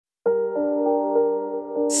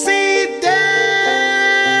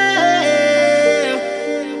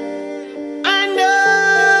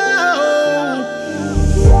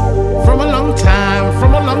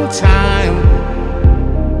time,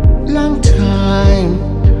 long time.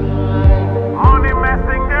 Money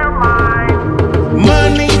messing their mind.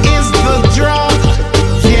 Money is the drug,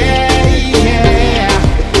 yeah, yeah.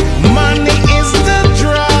 Money is the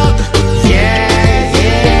drug, yeah,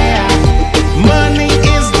 yeah. Money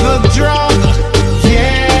is the drug,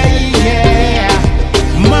 yeah, yeah.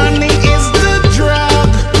 Money is the drug,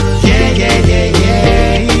 yeah, yeah, yeah,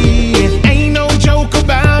 yeah. Ain't no joke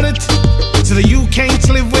about it, so you can't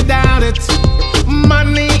live without it.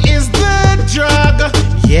 Money is the drug,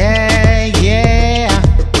 yeah, yeah.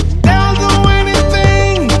 They'll do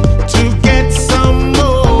anything to get some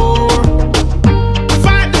more.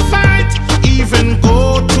 Fight the fight, even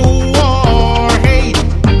go to war. Hey,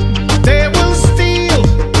 they will steal,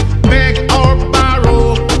 beg or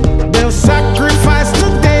borrow. They'll sacrifice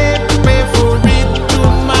today, pay for it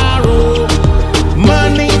tomorrow.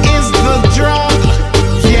 Money is the drug,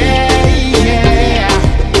 yeah, yeah.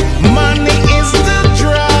 Money is the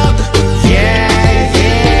drug, yeah,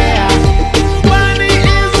 yeah. Money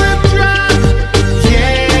is the drug,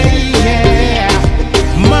 yeah, yeah.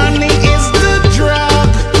 Money is the drug,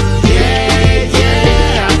 yeah,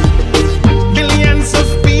 yeah. Billions of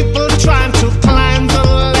people trying to climb the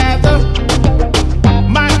ladder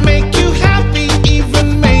might make you happy,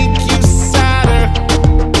 even make you sadder.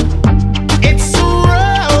 It's a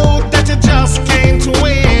road that you just can't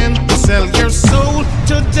win. You sell your soul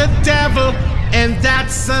to the devil, and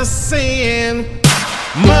that's a sin.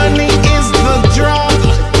 Money is the drug,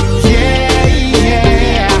 yeah,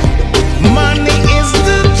 yeah. Money is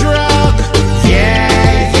the drug,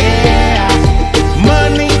 yeah, yeah.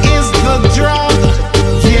 Money is the drug,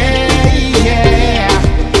 yeah, yeah.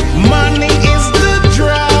 Money is the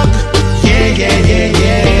drug, yeah, yeah, yeah,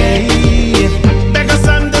 yeah. Beggars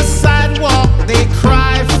on the sidewalk, they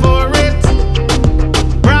cry for it.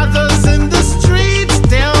 Brothers in the streets,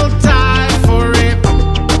 they'll die for it.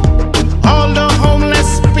 All the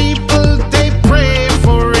homeless people, they pray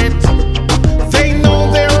for it. They know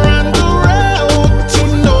they're on the road to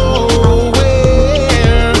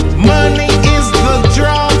nowhere. Money is the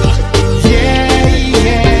drug, yeah,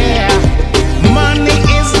 yeah. Money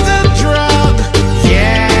is the drug,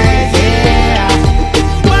 yeah, yeah.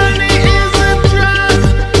 Money is the drug,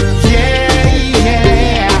 yeah,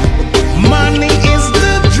 yeah. Money is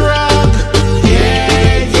the drug,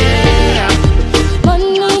 yeah, yeah.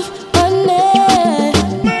 Money, money,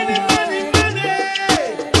 Money, money, money.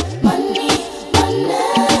 money, money,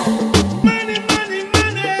 Money, money,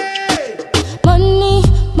 money. money,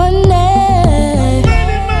 money,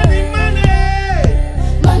 Money, money,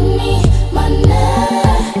 money. money, money.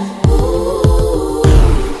 Ooh.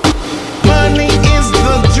 Money is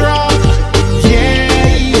the drug, yeah,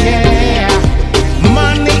 yeah.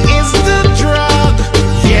 Money is the drug,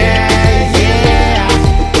 yeah, yeah.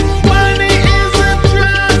 Money is the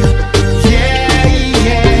drug, yeah,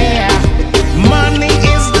 yeah. Money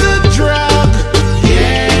is the drug,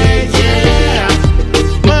 yeah, yeah.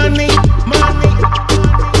 Money, money,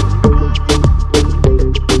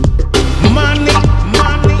 money, money,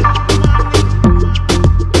 money,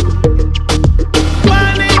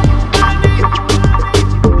 money.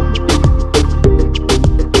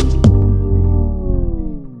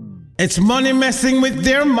 It's money messing with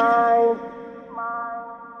their mind.